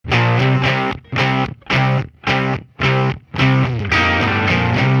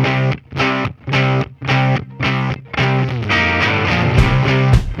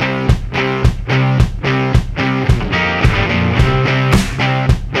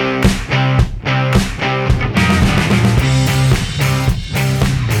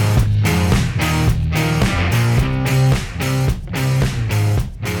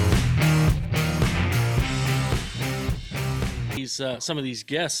some of these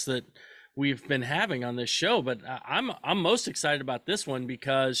guests that we've been having on this show, but I'm most excited about this one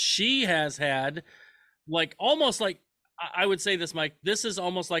because she has had like almost like I would say this, Mike. This is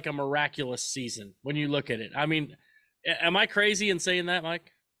almost like a miraculous season when you look at it. I mean, am I crazy in saying that,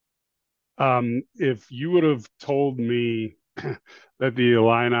 Mike? If you would have told me that the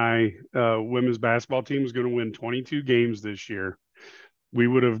Illini women's basketball team was going to win 22 games this year, we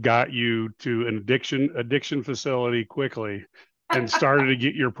would have got you to an addiction facility quickly and started to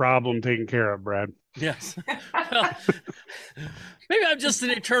get your problem taken care of, Brad. Yes. Well, maybe I'm just an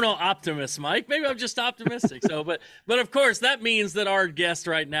eternal optimist, Mike. Maybe I'm just optimistic. So, but of course, that means that our guest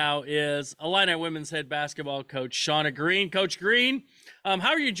right now is Illini women's head basketball coach Shauna Green. Coach Green,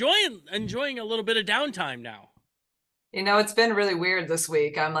 how are you enjoying a little bit of downtime now? It's been really weird this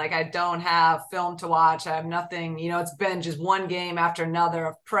week. I'm like, I don't have film to watch. I have nothing. It's been just one game after another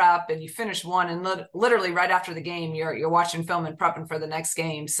of prep, and you finish one, and literally right after the game, you're watching film and prepping for the next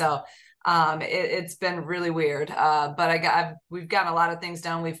game. So it's been really weird. But we've gotten a lot of things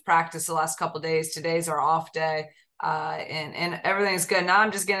done. We've practiced the last couple of days. Today's our off day, and everything's good. Now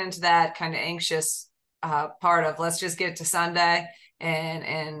I'm just getting into that kind of anxious part of let's just get to Sunday.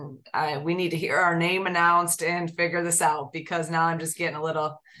 We need to hear our name announced and figure this out, because now I'm just getting a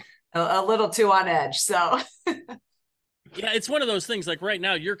little too on edge. So yeah, it's one of those things. Like right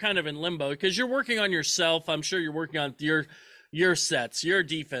now, you're kind of in limbo because you're working on yourself. I'm sure you're working on your sets, your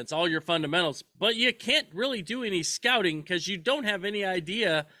defense, all your fundamentals, but you can't really do any scouting because you don't have any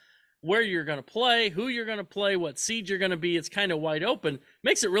idea where you're going to play, who you're going to play, what seed you're going to be. It's kind of wide open.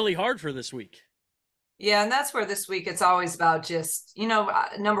 Makes it really hard for this week. Yeah, and that's where this week it's always about just,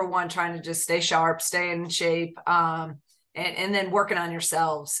 number one, trying to just stay sharp, stay in shape, and then working on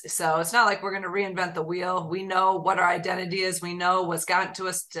yourselves. So it's not like we're going to reinvent the wheel. We know what our identity is. We know what's gotten to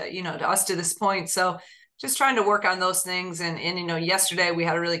us to this point. So just trying to work on those things. And yesterday we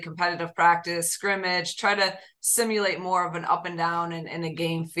had a really competitive practice scrimmage, try to simulate more of an up and down and a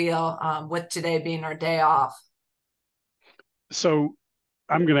game feel, with today being our day off. So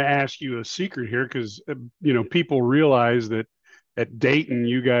I'm going to ask you a secret here because, people realize that at Dayton,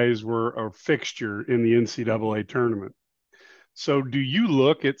 you guys were a fixture in the NCAA tournament. So do you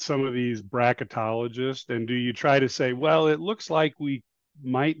look at some of these bracketologists and do you try to say, well, it looks like we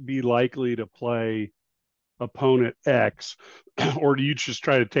might be likely to play opponent X, or do you just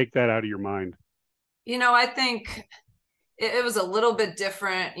try to take that out of your mind? I think it was a little bit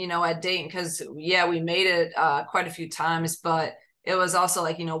different, at Dayton, because, yeah, we made it quite a few times, but it was also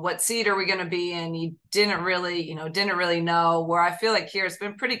like, what seed are we going to be in? You didn't really know. Where I feel like here it's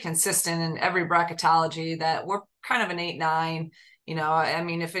been pretty consistent in every bracketology that we're kind of an 8-9. I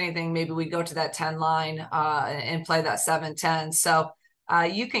mean, if anything, maybe we go to that 10 line and play that 7-10. So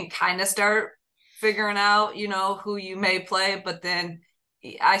you can kind of start figuring out, who you may play. But then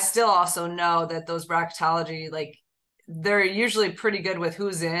I still also know that those bracketology, like, they're usually pretty good with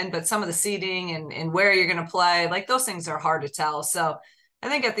who's in, but some of the seeding and where you're going to play, like, those things are hard to tell. So I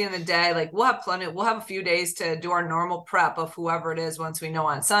think at the end of the day, like, we'll have a few days to do our normal prep of whoever it is once we know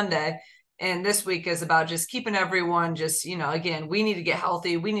on Sunday. And this week is about just keeping everyone just, again, we need to get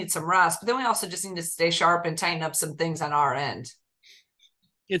healthy. We need some rest, but then we also just need to stay sharp and tighten up some things on our end.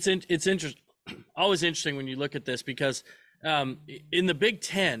 It's interesting. Always interesting when you look at this because in the Big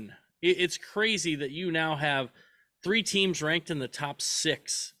Ten, it's crazy that you now have 3 teams ranked in the top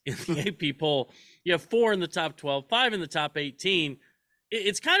 6 in the AP poll. You have 4 in the top 12, 5 in the top 18.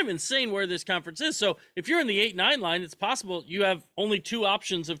 It's kind of insane where this conference is. So if you're in the 8-9 line, it's possible you have only 2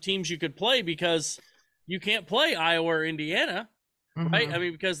 options of teams you could play because you can't play Iowa or Indiana, right? I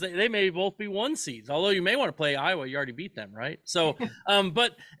mean, because they may both be 1 seeds, although you may want to play Iowa. You already beat them, right? So,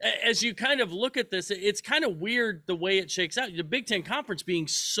 but as you kind of look at this, it's kind of weird the way it shakes out. The Big Ten Conference being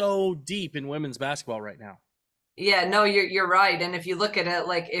so deep in women's basketball right now. Yeah, no, you're right. And if you look at it,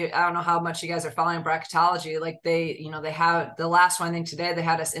 like, I don't know how much you guys are following bracketology. Like, they have the last one, I think today they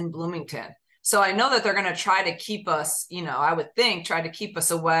had us in Bloomington. So I know that they're going to try to keep us, I would think, try to keep us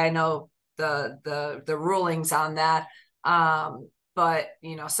away. I know the rulings on that. But,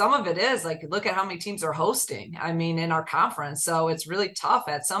 some of it is like, look at how many teams are hosting, I mean, in our conference. So it's really tough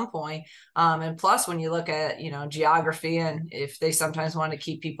at some point. And plus, when you look at, geography and if they sometimes want to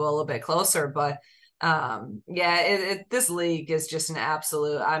keep people a little bit closer, but this league is just an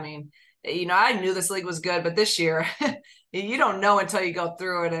absolute, I mean, I knew this league was good, but this year you don't know until you go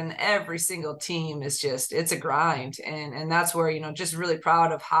through it, and every single team is just, it's a grind. And that's where, just really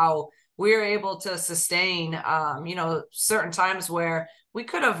proud of how we're able to sustain, certain times where we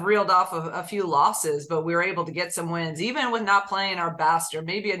could have reeled off a few losses, but we were able to get some wins, even with not playing our best or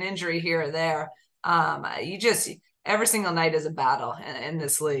maybe an injury here or there. every single night is a battle in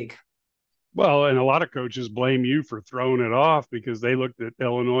this league. Well, and a lot of coaches blame you for throwing it off because they looked at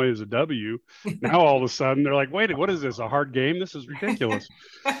Illinois as a W. Now all of a sudden they're like, wait, what is this? A hard game? This is ridiculous.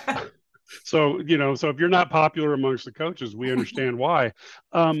 So, so if you're not popular amongst the coaches, we understand why.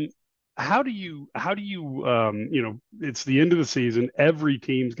 How do you, it's the end of the season. Every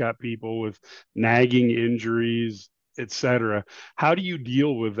team's got people with nagging injuries, etc. How do you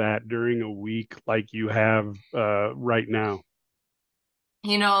deal with that during a week like you have right now?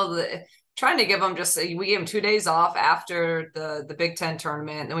 Trying to give them we gave them 2 days off after the Big Ten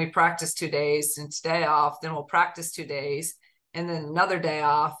tournament. Then we practiced 2 days and today off. Then we'll practice 2 days and then another day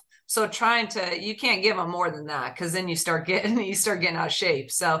off. So you can't give them more than that, because then you start getting out of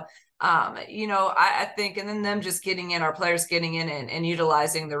shape. So, I think, and then them just our players getting in and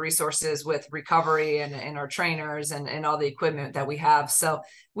utilizing the resources with recovery and our trainers and all the equipment that we have. So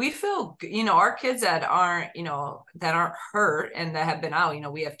we feel, our kids that aren't hurt and that have been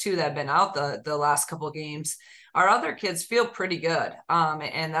out, we have 2 that have been out the last couple of games. Our other kids feel pretty good.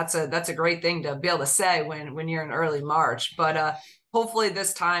 And that's a great thing to be able to say when you're in early March, but, hopefully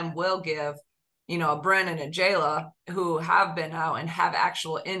this time will give, a Brennan and Jayla who have been out and have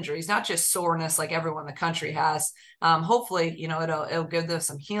actual injuries, not just soreness like everyone in the country has. Hopefully, it'll give them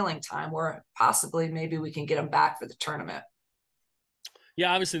some healing time where possibly maybe we can get them back for the tournament.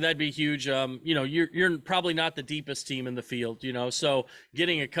 Yeah, obviously that'd be huge. You're probably not the deepest team in the field, so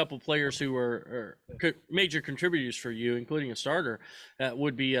getting a couple players who are major contributors for you, including a starter,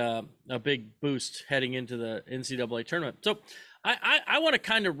 would be a big boost heading into the NCAA tournament. So I want to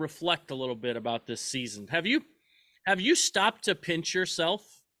kind of reflect a little bit about this season. Have you stopped to pinch yourself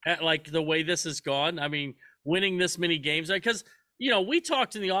at like the way this has gone? I mean, winning this many games, because we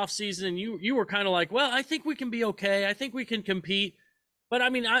talked in the off season and you were kind of like, well, I think we can be okay. I think we can compete. But I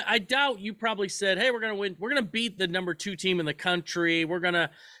mean, I doubt you probably said, hey, we're going to win. We're going to beat the number 2 team in the country. We're going to,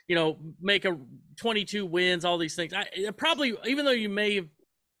 make 22 wins, all these things. Probably, even though you may have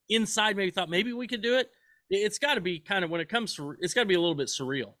inside maybe thought maybe we could do it, it's got to be kind of, when it comes to, it's got to be a little bit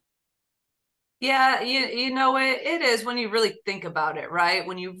surreal. Yeah, it is when you really think about it, right?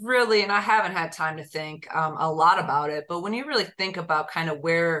 When you really, and I haven't had time to think a lot about it, but when you really think about kind of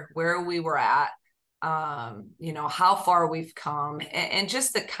where we were at, how far we've come, and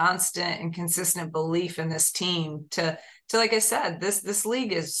just the constant and consistent belief in this team to like I said, this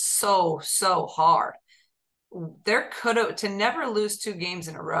league is so hard. To never lose 2 games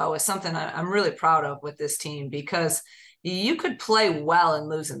in a row is something I'm really proud of with this team, because you could play well and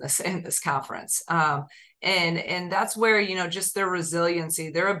lose in this conference. And that's where, just their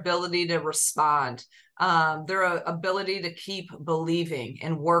resiliency, their ability to respond, their ability to keep believing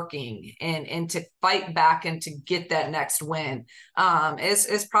and working and to fight back and to get that next win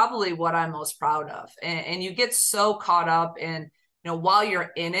is probably what I'm most proud of. And you get so caught up in, while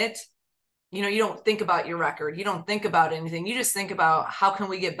you're in it, you don't think about your record. You don't think about anything. You just think about how can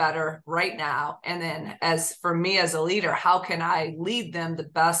we get better right now? And then as for me as a leader, how can I lead them the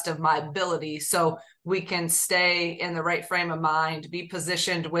best of my ability so we can stay in the right frame of mind, be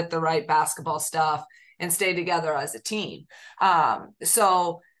positioned with the right basketball stuff, and stay together as a team.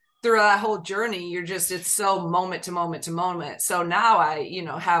 So through that whole journey, it's so moment to moment to moment. So now I,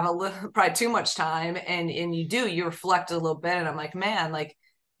 have a little, probably too much time, and you reflect a little bit, and I'm like, man, like,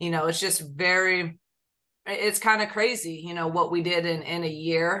 it's just it's kind of crazy, what we did in a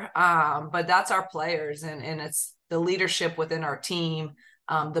year. But that's our players, and it's the leadership within our team,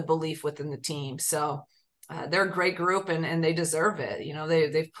 the belief within the team. So they're a great group, and they deserve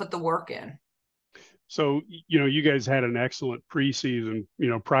it. They've put the work in. So, you guys had an excellent preseason,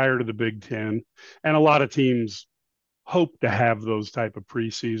 prior to the Big Ten, and a lot of teams hope to have those type of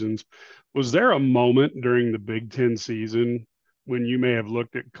preseasons. Was there a moment during the Big Ten season when you may have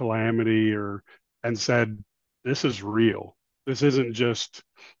looked at Calamity and said, this is real? This isn't just,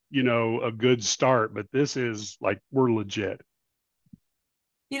 a good start, but this is like, we're legit.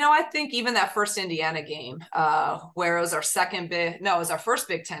 I think even that first Indiana game, where it was it was our first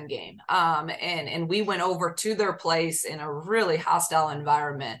Big Ten game. And we went over to their place in a really hostile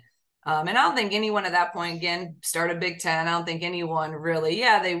environment. And I don't think anyone at that point, again, started Big Ten. I don't think anyone really,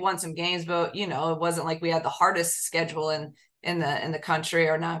 they won some games, but it wasn't like we had the hardest schedule in the country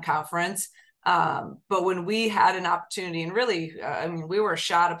or non-conference. But when we had an opportunity, and really, we were a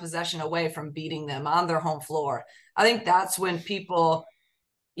shot of possession away from beating them on their home floor. I think that's when people,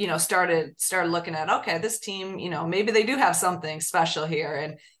 started looking at, okay, this team, maybe they do have something special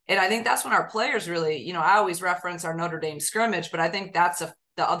here. And I think that's when our players really, I always reference our Notre Dame scrimmage, but I think that's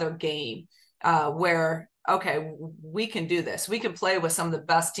the other game where, okay, we can do this. We can play with some of the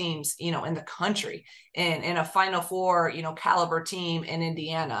best teams, you know, in the country, and in a Final Four, you know, caliber team in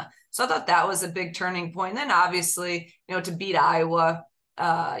Indiana. So I thought that was a big turning point. And then obviously, you know, to beat Iowa,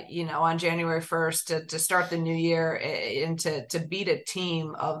 you know, on January 1st to start the new year, and to beat a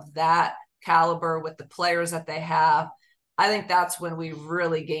team of that caliber with the players that they have, I think that's when we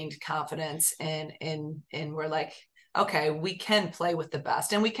really gained confidence, and we're like, okay, we can play with the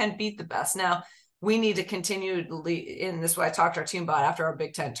best and we can beat the best. Now we need to continue to lead, and this is what I talked to our team about after our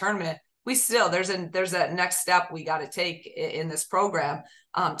Big Ten tournament. We still there's that next step we got to take in this program,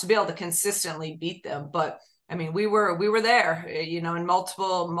 to be able to consistently beat them. But I mean, we were there, you know, in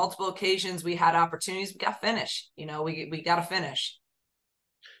multiple occasions. We had opportunities. We got to finish. You know, we got to finish.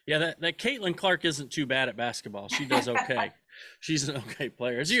 Yeah, that Caitlin Clark isn't too bad at basketball. She does okay. She's an okay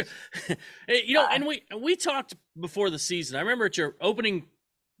player. As you, you know, and we talked before the season. I remember at your opening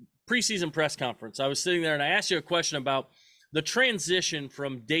preseason press conference, I was sitting there and I asked you a question about the transition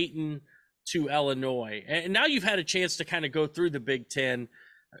from Dayton to Illinois. And now you've had a chance to kind of go through the Big Ten.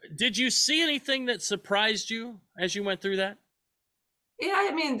 Did you see anything that surprised you as you went through that? Yeah,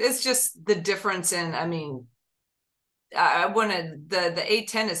 I mean, it's just the difference in, I mean, I wanted the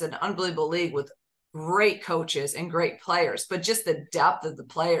A10 is an unbelievable league with great coaches and great players, but just the depth of the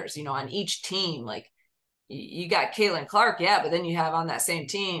players, you know, on each team, like you got Caitlin Clark, yeah, but then you have on that same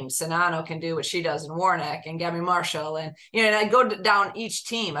team, Sanano can do what she does in Warnock, and Gabby Marshall, and you know, and I go down each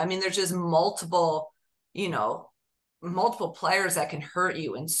team. I mean, there's just multiple, you know, multiple players that can hurt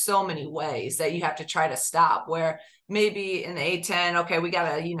you in so many ways that you have to try to stop. Where maybe in the A10, okay, we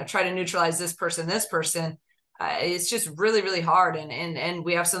got to, you know, try to neutralize this person, this person. It's just really, really hard. And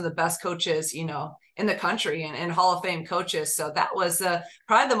we have some of the best coaches, you know, in the country, and Hall of Fame coaches. So that was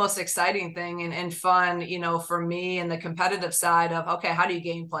probably the most exciting thing and fun, you know, for me, and the competitive side of, okay, how do you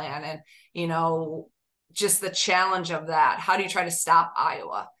game plan? And, you know, just the challenge of that. How do you try to stop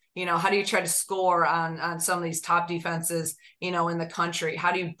Iowa? You know, how do you try to score on some of these top defenses, you know, in the country?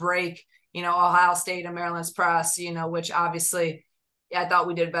 How do you break, you know, Ohio State and Maryland's press, you know, which obviously, I thought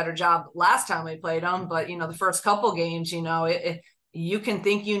we did a better job last time we played them, but you know, the first couple games, you know, you can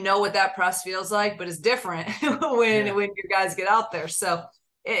think you know what that press feels like, but it's different when your guys get out there. So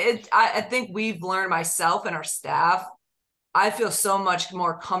I think we've learned, myself and our staff, I feel so much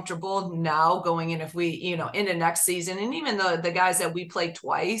more comfortable now going in, if we, you know, into next season, and even the guys that we played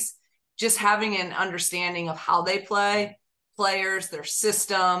twice, just having an understanding of how they play, players, their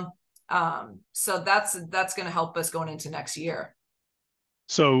system. So that's going to help us going into next year.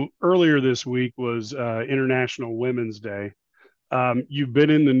 So earlier this week was International Women's Day. You've been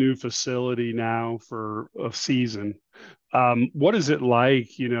in the new facility now for a season. What is it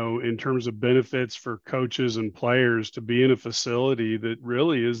like, you know, in terms of benefits for coaches and players to be in a facility that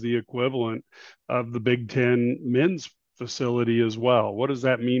really is the equivalent of the Big Ten men's facility as well? What does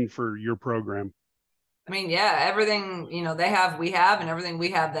that mean for your program? I mean, yeah, everything, you know, they have, we have, and everything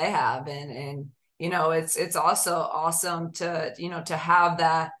we have, they have. And, you know, it's also awesome to, you know, to have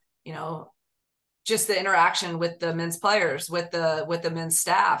that, you know, just the interaction with the men's players, with the men's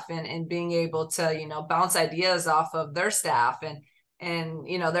staff, and being able to, you know, bounce ideas off of their staff. And,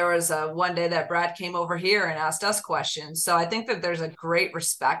 you know, there was one day that Brad came over here and asked us questions. So I think that there's a great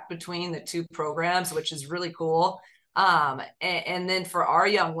respect between the two programs, which is really cool. And then for our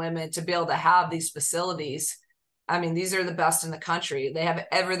young women to be able to have these facilities, I mean, these are the best in the country. They have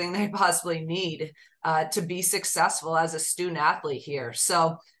everything they possibly need to be successful as a student athlete here.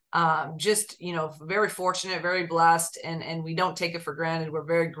 So just, you know, very fortunate, very blessed, and we don't take it for granted. We're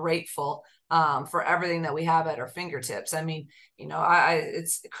very grateful for everything that we have at our fingertips. I mean, you know,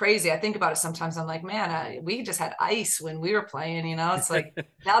 it's crazy. I think about it sometimes. I'm like, man, we just had ice when we were playing, you know. It's like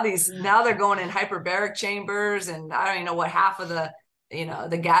now they're going in hyperbaric chambers, and I don't even know what half of the, you know,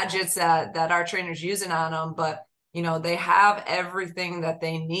 the gadgets that our trainers using on them, but you know, they have everything that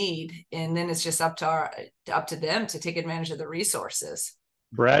they need, and then it's just up to them to take advantage of the resources.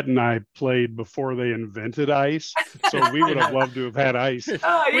 Brad and I played before they invented ice, so we would have loved to have had ice.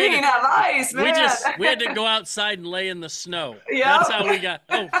 Oh, you didn't have ice, man. We had to go outside and lay in the snow. Yeah, that's how we got.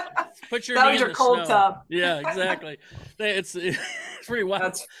 Oh, put your that knee was in your the cold snow. tub. Yeah, exactly. It's pretty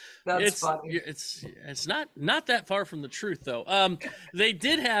wild. That's funny. It's not that far from the truth, though. They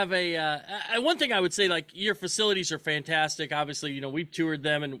did have one thing I would say, like, your facilities are fantastic. Obviously, you know, we've toured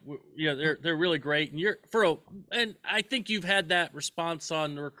them, and you know, they're really great. And I think you've had that response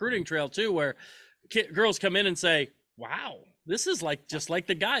on the recruiting trail too, where girls come in and say, "Wow, this is like just like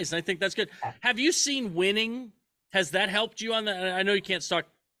the guys." And I think that's good. Have you seen winning? Has that helped you on that? I know you can't talk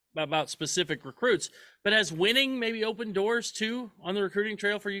about specific recruits, but has winning maybe opened doors too on the recruiting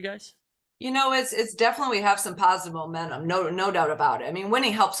trail for you guys? It's definitely we have some positive momentum, no doubt about it. I mean,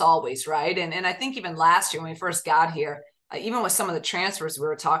 winning helps always, right? And I think even last year when we first got here, even with some of the transfers we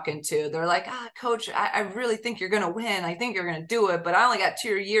were talking to, they're like, coach, I really think you're going to win. I think you're going to do it, but I only got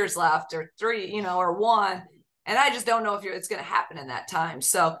 2 years left or 3, or 1. And I just don't know if it's going to happen in that time.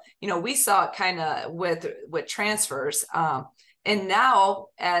 So, we saw it kind of with transfers. And now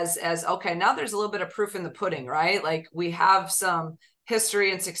as okay, now there's a little bit of proof in the pudding, right? Like we have some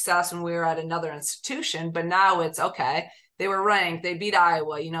history and success when we were at another institution, but now it's okay. They were ranked, they beat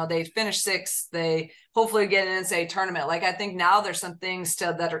Iowa, they finished 6th, they hopefully get an NCAA tournament. Like I think now there's some things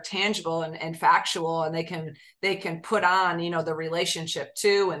that are tangible and factual, and they can put on, the relationship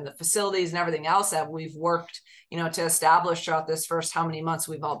too, and the facilities and everything else that we've worked, to establish throughout this first how many months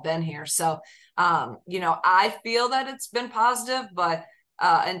we've all been here. So I feel that it's been positive, but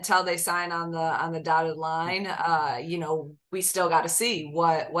until they sign on the dotted line, we still got to see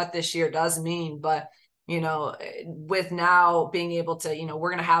what this year does mean. But with now being able to, we're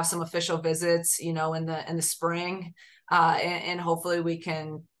going to have some official visits, in the spring, and hopefully we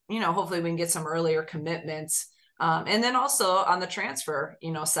can get some earlier commitments. And then also on the transfer,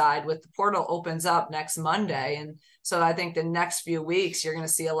 side, with the portal opens up next Monday. And so I think the next few weeks, you're going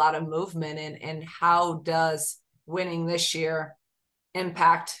to see a lot of movement in how does winning this year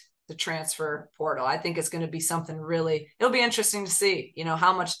impact the transfer portal. I think it's going to be something it'll be interesting to see,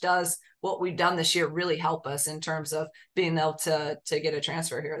 how much does what we've done this year really help us in terms of being able to get a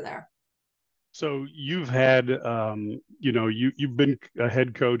transfer here or there. So you've had, you've been a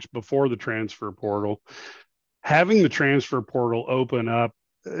head coach before the transfer portal. Having the transfer portal open up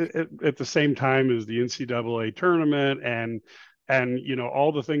at the same time as the NCAA tournament and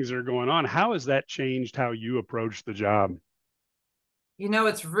all the things that are going on, how has that changed how you approach the job?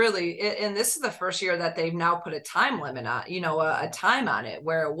 It's really, and this is the first year that they've now put a time limit on, a time on it,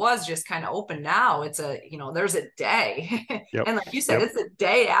 where it was just kind of open. Now it's there's a day. Yep. And like you said, It's a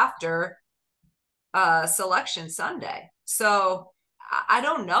day after selection Sunday. So I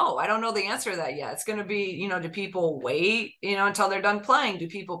don't know. I don't know the answer to that yet. It's going to be, do people wait, until they're done playing? Do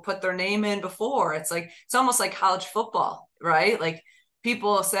people put their name in before? It's almost like college football, right? Like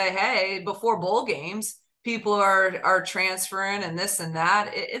people say, hey, before bowl games, people are transferring and this and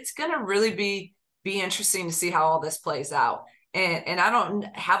that. It's going to really be interesting to see how all this plays out. And I don't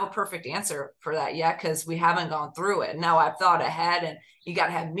have a perfect answer for that yet, because we haven't gone through it. Now I've thought ahead, and you got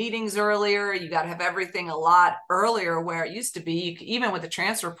to have meetings earlier. You got to have everything a lot earlier, where it used to be, even with the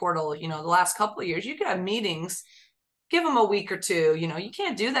transfer portal, the last couple of years, you could have meetings, give them a week or two. You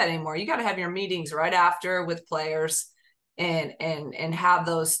can't do that anymore. You got to have your meetings right after with players and have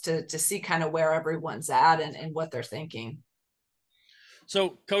those to see kind of where everyone's at and what they're thinking.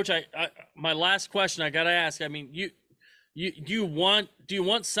 So, Coach, I my last question I got to ask. I mean, do you want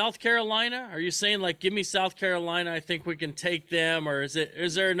South Carolina? Are you saying like, give me South Carolina, I think we can take them? Or is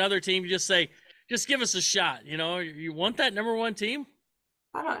there another team you just say, just give us a shot? You want that number 1 team?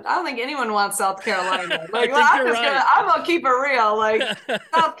 I don't think anyone wants South Carolina. Like, I'm gonna keep it real. Like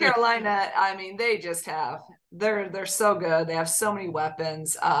South Carolina, I mean, they just they're so good. They have so many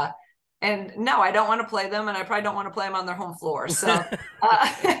weapons. And no, I don't want to play them, and I probably don't want to play them on their home floor. So,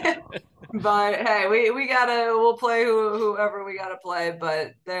 but hey, we'll play whoever we gotta play.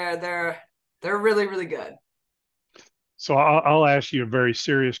 But they're really, really good. So I'll ask you a very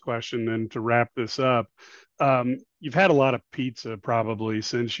serious question then to wrap this up. You've had a lot of pizza probably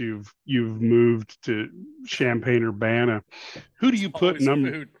since you've moved to Champaign-Urbana. Who do you put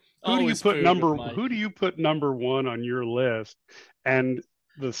number? Who do you put number 1 on your list? And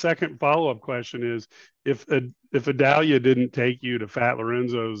the second follow-up question is, if Adalia didn't take you to Fat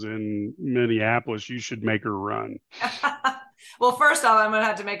Lorenzo's in Minneapolis, you should make her run. Well, first off, I'm gonna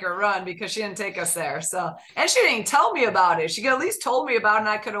have to make her run because she didn't take us there. So, and she didn't tell me about it. She could at least told me about it, and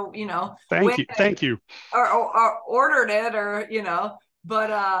I could have, Thank you. Or ordered it, or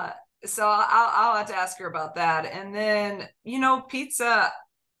But so I'll have to ask her about that. And then pizza.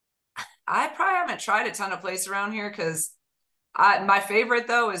 I probably haven't tried a ton of places around here, because my favorite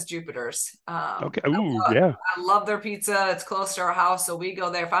though is Jupiter's. Okay. Ooh, yeah. I love their pizza. It's close to our house, so we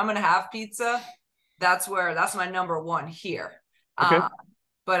go there. If I'm gonna have pizza, that's my number 1 here. Okay.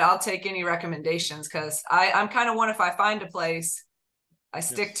 But I'll take any recommendations, because I'm kind of one, if I find a place, I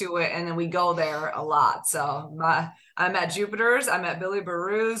stick to it, and then we go there a lot. So I'm at Jupiter's, I'm at Billy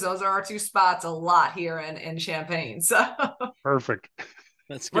Baroo's. Those are our 2 spots a lot here in Champaign. So perfect.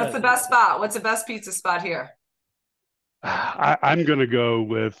 That's good. What's the best spot? What's the best pizza spot here? I'm going to go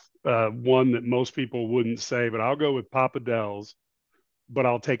with one that most people wouldn't say, but I'll go with Papa Del's, but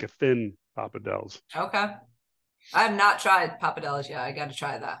I'll take a thin Papa Del's. Okay. I have not tried pappardelle yet. I got to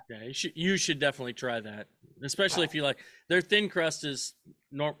try that. Yeah, you should definitely try that, especially if you like their thin crust is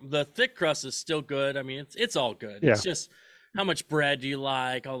the thick crust is still good. I mean, it's all good. Yeah. It's just how much bread do you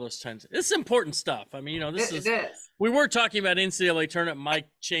like? All those times. It's important stuff. I mean, this It is. we were talking about NCAA tournament. Mike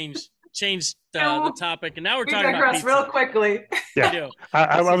changed the topic, and now we're talking about digress pizza. real quickly. Yeah.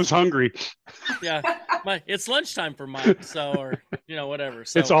 I was hungry. Yeah, it's lunchtime for Mike, so or whatever.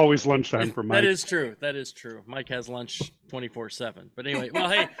 So It's always lunchtime for Mike. That is true. That is true. Mike has lunch 24/7. But anyway, well,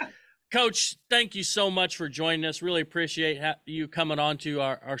 hey, Coach, thank you so much for joining us. Really appreciate you coming on to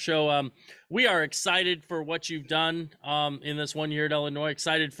our show. We are excited for what you've done in this 1 year at Illinois.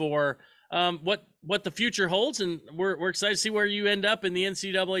 Excited for what the future holds, and we're excited to see where you end up in the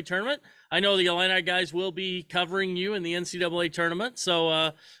NCAA tournament. I know the Illini guys will be covering you in the NCAA tournament,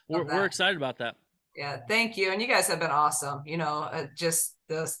 so we're excited about that. Yeah, thank you. And you guys have been awesome. Just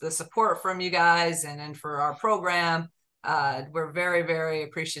the support from you guys and for our program. We're very, very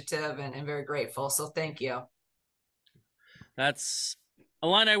appreciative and very grateful. So thank you. That's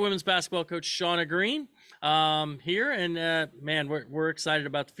Illini women's basketball coach Shauna Green here. And man, we're excited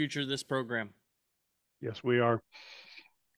about the future of this program. Yes, we are.